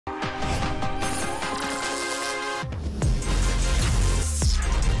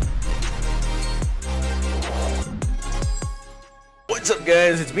What's up,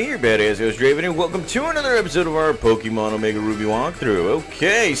 guys? It's me, your badass host Draven, and welcome to another episode of our Pokemon Omega Ruby walkthrough.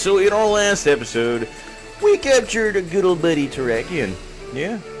 Okay, so in our last episode, we captured a good old buddy Terrakion.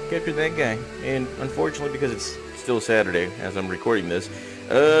 Yeah, captured that guy. And unfortunately, because it's still Saturday as I'm recording this,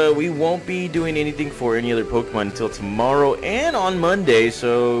 we won't be doing anything for any other Pokemon until tomorrow and on Monday,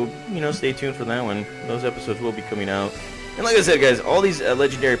 so, you know, stay tuned for that one. Those episodes will be coming out. And like I said, guys, all these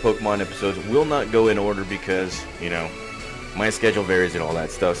legendary Pokemon episodes will not go in order because, you know, my schedule varies and all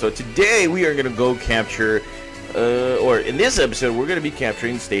that stuff. So today we are going to go capture, or in this episode, we're going to be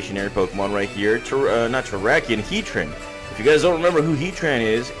capturing stationary Pokemon right here. Not Terrakion, Heatran. If you guys don't remember who Heatran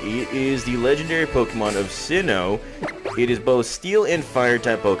is, it is the legendary Pokemon of Sinnoh. It is both Steel and Fire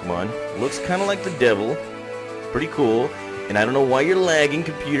type Pokemon. Looks kind of like the Devil. Pretty cool. And I don't know why you're lagging,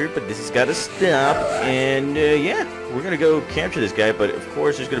 computer, but this has got to stop. And yeah, we're going to go capture this guy. But of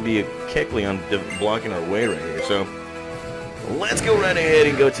course, there's going to be a Kecleon blocking our way right here. So let's go right ahead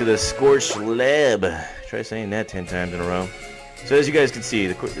and go to the Scorched Slab. Try saying that 10 times in a row. So as you guys can see,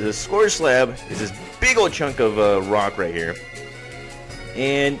 the Scorched Slab is this big old chunk of rock right here.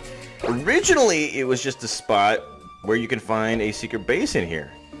 And originally, it was just a spot where you can find a secret base in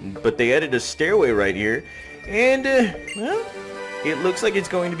here. But they added a stairway right here. And, well, it looks like it's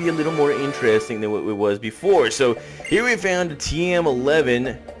going to be a little more interesting than what it was before. So here we found a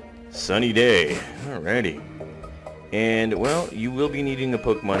TM11 Sunny Day. Alrighty. And, well, you will be needing a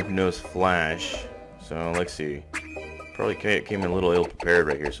Pokemon who knows Flash. So, let's see. Probably came in a little ill-prepared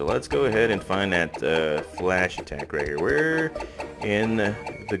right here. So, let's go ahead and find that Flash attack right here. Where in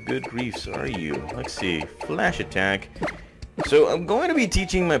the good griefs are you? Let's see. Flash attack. So, I'm going to be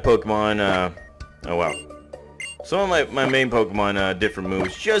teaching my Pokemon, oh, wow. Some of my main Pokemon different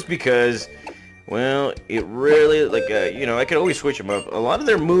moves just because, well, it really, like, you know, I can always switch them up. A lot of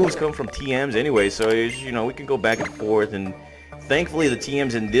their moves come from TMs anyway, so, you know, we can go back and forth, and thankfully the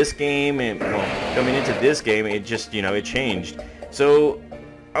TMs in this game, and, well, coming into this game, it just, you know, it changed. So,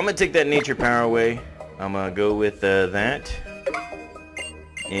 I'm going to take that Nature Power away. I'm going to go with that.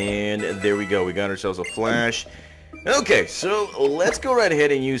 And there we go. We got ourselves a Flash. Okay, so let's go right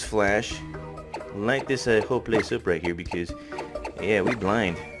ahead and use Flash. Light this whole place up right here because, yeah, we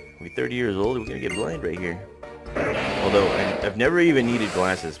blind. We're 30 years old, we're gonna get blind right here. Although, I've never even needed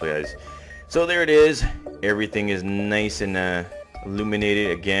glasses, guys. So there it is. Everything is nice and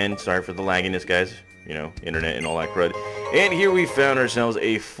illuminated again. Sorry for the lagginess, guys. You know, internet and all that crud. And here we found ourselves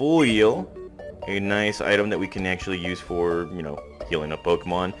a full heal. A nice item that we can actually use for, you know, healing up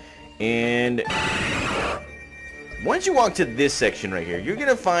Pokemon. And once you walk to this section right here, you're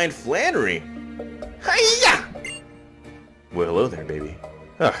gonna find Flannery. Hiya! Well, hello there, baby.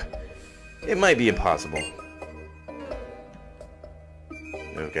 It might be impossible.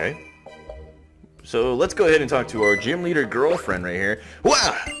 Okay. So let's go ahead and talk to our gym leader girlfriend right here.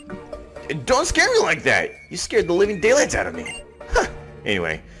 Wow! Don't scare me like that! You scared the living daylights out of me. Huh.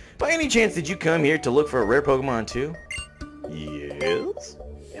 Anyway, by any chance did you come here to look for a rare Pokemon too? Yes?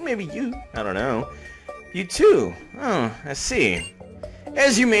 And maybe you. I don't know. You too? Oh, I see.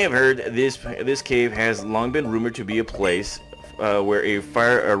 As you may have heard, this cave has long been rumored to be a place where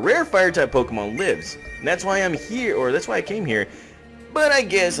a rare fire-type Pokemon lives. And that's why I'm here, or that's why I came here. But I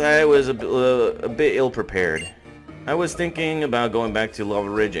guess I was a bit ill-prepared. I was thinking about going back to Lava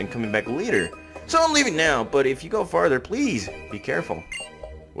Ridge and coming back later. So I'm leaving now, but if you go farther, please be careful.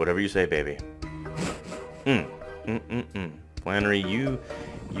 Whatever you say, baby. Flannery, you're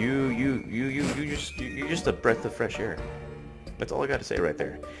just a breath of fresh air. That's all I got to say right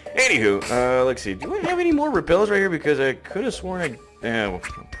there. Anywho, let's see. Do I have any more repels right here? Because I could have sworn I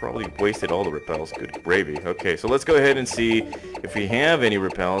probably wasted all the repels. Good gravy. Okay, so let's go ahead and see if we have any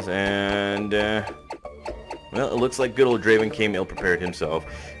repels. And, well, it looks like good old Draven came ill-prepared himself.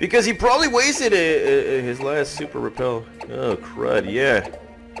 Because he probably wasted his last super repel. Oh, crud, yeah.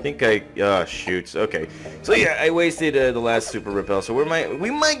 I think shoots. Okay. So yeah, I wasted the last super repel. So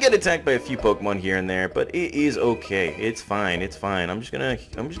we might get attacked by a few Pokemon here and there, but it is okay. It's fine. It's fine. I'm just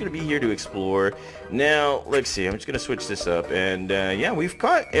gonna be here to explore. Now, let's see. I'm just gonna switch this up, and yeah, we've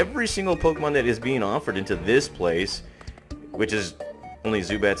caught every single Pokemon that is being offered into this place, which is only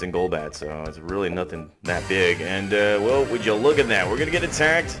Zubats and Golbats, so it's really nothing that big. And well, would you look at that? We're gonna get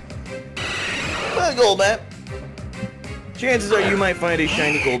attacked by a Golbat. Chances are you might find a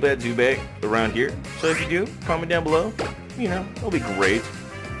shiny Golbat Zubat around here. So if you do, comment down below. You know, that'll be great.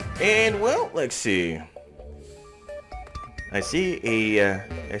 And, well, let's see. I see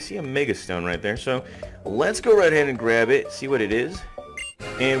a Mega Stone right there. So let's go right ahead and grab it, see what it is.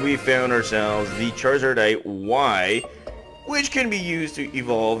 And we found ourselves the Charizardite Y, which can be used to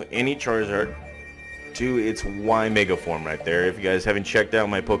evolve any Charizard to its Y Mega form right there. If you guys haven't checked out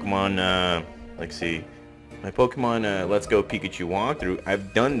my Pokemon, let's see, my Pokemon Let's Go Pikachu walkthrough,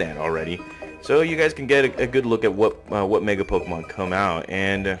 I've done that already. So you guys can get a good look at what Mega Pokemon come out.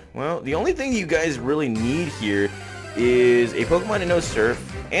 And, well, the only thing you guys really need here is a Pokemon that knows Surf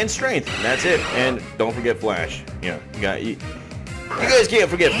and Strength. And that's it. And don't forget Flash. You know, you guys can't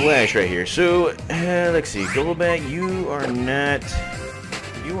forget Flash right here. So, let's see. Golbat, you are not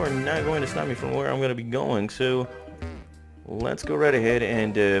going to stop me from where I'm going to be going. So, let's go right ahead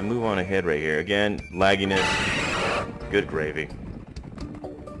and move on ahead right here. Again, lagginess. Good gravy.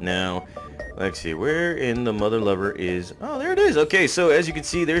 Now, let's see. Where in the Mother Lover is... Oh, there it is. Okay, so as you can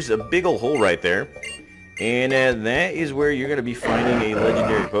see, there's a big old hole right there. And that is where you're going to be finding a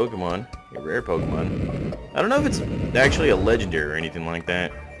legendary Pokemon. A rare Pokemon. I don't know if it's actually a legendary or anything like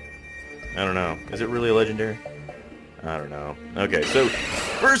that. I don't know. Is it really a legendary? I don't know. Okay, so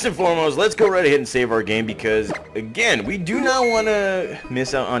first and foremost, let's go right ahead and save our game because, again, we do not want to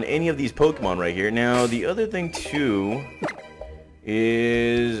miss out on any of these Pokemon right here. Now, the other thing, too,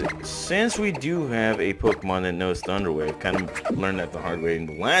 is since we do have a Pokemon that knows Thunder Wave, kind of learned that the hard way in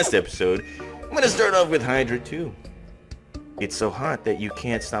the last episode, I'm going to start off with Heatran, too. It's so hot that you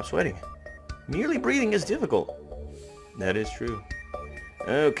can't stop sweating. Merely breathing is difficult. That is true.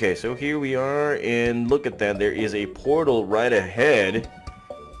 Okay, so here we are, and look at that. There is a portal right ahead.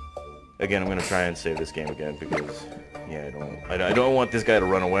 Again, I'm going to try and save this game again because, yeah, I don't want this guy to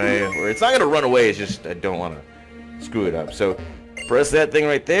run away. Or it's not going to run away, it's just I don't want to screw it up. So, press that thing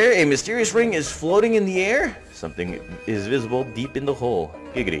right there. A mysterious ring is floating in the air. Something is visible deep in the hole.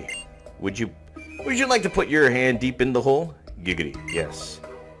 Giggity. Would you like to put your hand deep in the hole? Giggity. Yes.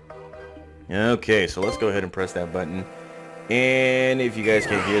 Okay, so let's go ahead and press that button. And if you guys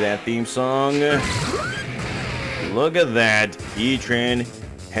can hear that theme song, look at that. Heatran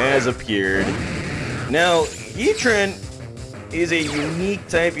has appeared. Now, Heatran is a unique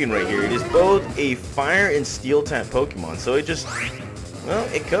typing right here. It is both a fire and steel type Pokemon. So it just, well,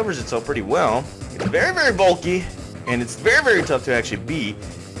 it covers itself pretty well. It's very, very bulky. And it's very, very tough to actually beat.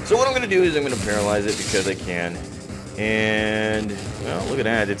 So what I'm going to do is I'm going to paralyze it because I can. And, well, look at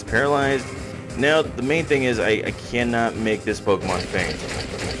that. It's paralyzed. Now, the main thing is I cannot make this Pokemon faint.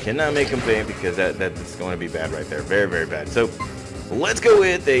 I cannot make him faint because that's going to be bad right there. Very, very bad. So, let's go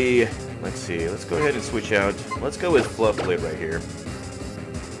with a... Let's see. Let's go ahead and switch out. Let's go with Fluffblade right here.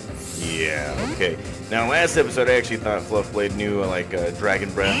 Yeah, okay. Now, last episode, I actually thought Fluffblade knew, like, Dragon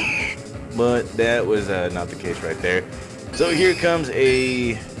Breath. But that was not the case right there. So, here comes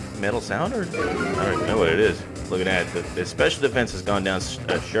a metal sound, or... I don't even know what it is. Look at that. The special defense has gone down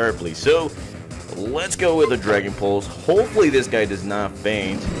sharply. So... let's go with a Dragon Pulse. Hopefully this guy does not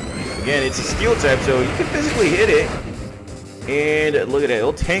faint. Again, it's a steel type, so you can physically hit it. And look at that.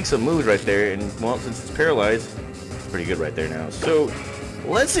 It'll tank some moves right there. And, well, since it's paralyzed, it's pretty good right there now. So,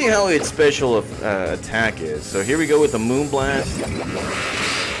 let's see how its special attack is. So, here we go with the Moonblast.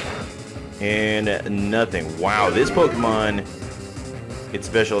 And nothing. Wow, this Pokemon, its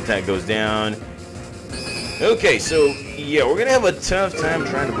special attack goes down. Okay, so, yeah, we're going to have a tough time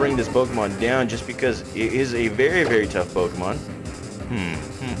trying to bring this Pokemon down just because it is a very, very tough Pokemon.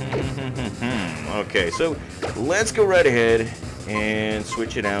 Okay, so let's go right ahead and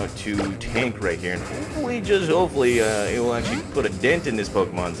switch it out to Tank right here. And hopefully, it will actually put a dent in this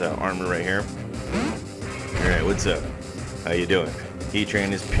Pokemon's armor right here. Alright, what's up? How you doing?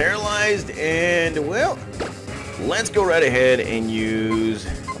 Heatran is paralyzed, and, well, let's go right ahead and use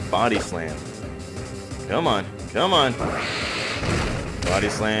Body Slam. Come on, come on. Body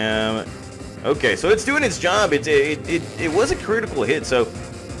Slam. Okay, so it's doing its job. It was a critical hit, so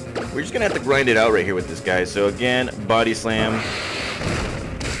we're just gonna have to grind it out right here with this guy. So again, Body Slam.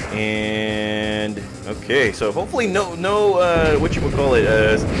 And okay, so hopefully no what you would call it,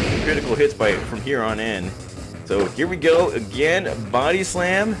 critical hits from here on in. So here we go again, Body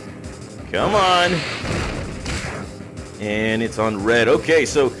Slam. Come on. And it's on red. Okay,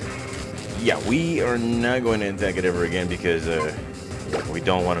 so yeah, we are not going to attack it ever again because we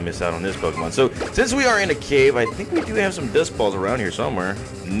don't want to miss out on this Pokemon. So, since we are in a cave, I think we do have some Dusk Balls around here somewhere.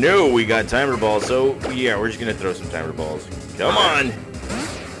 No, we got Timer Balls, so yeah, we're just going to throw some Timer Balls. Come on!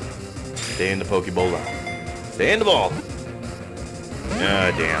 Stay in the Pokeball now. Stay in the ball!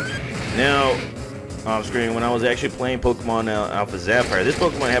 Ah, damn. Now, off screen, when I was actually playing Pokemon Alpha Sapphire, this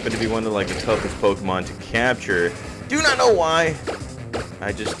Pokemon happened to be one of like the toughest Pokemon to capture. Do not know why.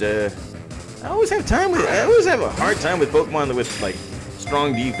 I just, I always have a hard time with Pokemon with like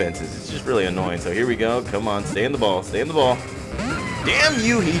strong defenses. It's just really annoying. So here we go. Come on, stay in the ball. Stay in the ball. Damn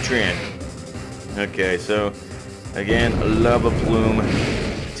you, Heatran. Okay, so again, Lava Plume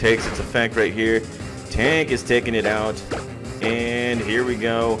takes its effect right here. Tank is taking it out. And here we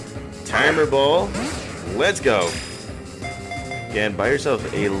go. Timer ball. Let's go. Again, buy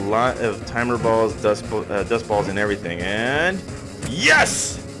yourself a lot of timer balls, dust balls, and everything. And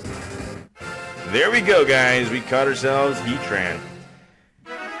yes! There we go, guys. We caught ourselves Heatran.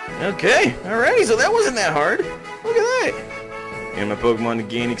 Okay, alright, so that wasn't that hard. Look at that. And my Pokemon to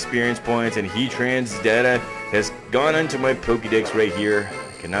gain experience points, and Heatran's data has gone into my Pokédex right here.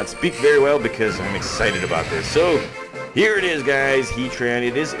 I cannot speak very well because I'm excited about this. So, here it is, guys. Heatran.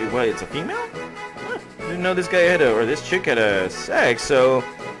 It is, what, it's a female? Huh, I didn't know this guy had a, or this chick had a sex. So,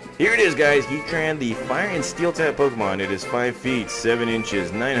 here it is, guys. Heatran, the Fire and Steel type Pokemon. It is 5 feet, 7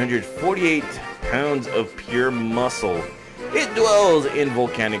 inches, 948 pounds of pure muscle. It dwells in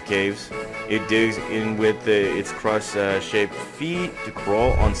volcanic caves. It digs in with its cross-shaped feet to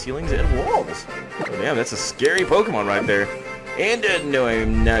crawl on ceilings and walls. Oh, damn, that's a scary Pokemon right there. And no,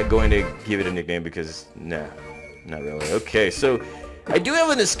 I'm not going to give it a nickname because, nah, not really. Okay, so I do have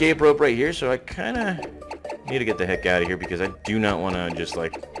an escape rope right here, so I kind of need to get the heck out of here because I do not want to just,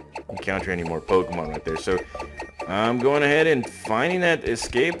 like, encounter any more Pokemon right there. So I'm going ahead and finding that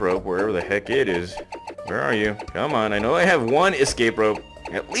escape rope wherever the heck it is. Where are you? Come on, I know I have one escape rope.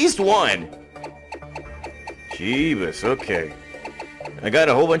 At least one! Jeebus, okay. I got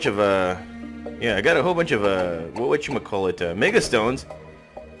a whole bunch of, yeah, I got a whole bunch of, whatchamacallit, Mega Stones.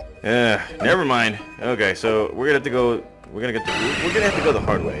 Never mind. Okay, so we're gonna have to go, we're gonna have to go the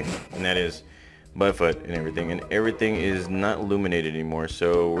hard way. And that is by foot and everything is not illuminated anymore.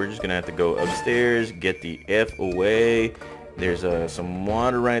 So we're just gonna have to go upstairs, get the F away. There's some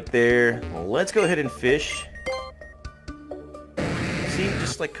water right there. Well, let's go ahead and fish. See,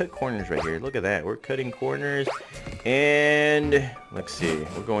 just like cut corners right here. Look at that. We're cutting corners. And let's see.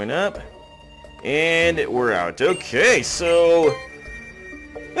 We're going up. And we're out. Okay, so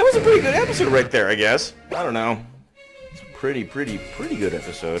that was a pretty good episode right there, I guess. I don't know. It's a pretty good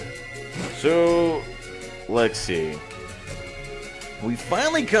episode. So, let's see. We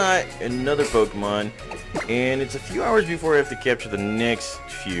finally caught another Pokemon, and it's a few hours before I have to capture the next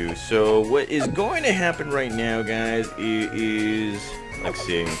few. So what is going to happen right now, guys, is let's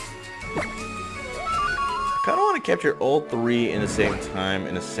see. I kind of want to capture all 3 in the same time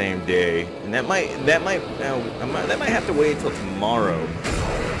in the same day, and that might have to wait until tomorrow.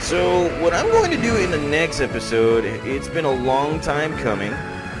 So what I'm going to do in the next episode, it's been a long time coming.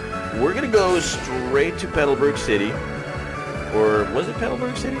 We're gonna go straight to Petalburg City. Or was it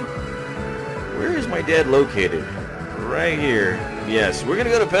Petalburg City? Where is my dad located? Right here. Yes, we're gonna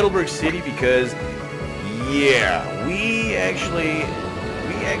go to Petalburg City because, yeah, we actually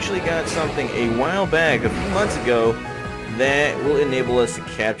got something a while back, a few months ago, that will enable us to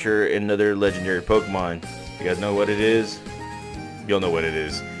capture another legendary Pokemon. You guys know what it is? You'll know what it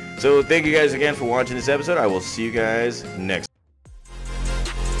is. So thank you guys again for watching this episode. I will see you guys next time.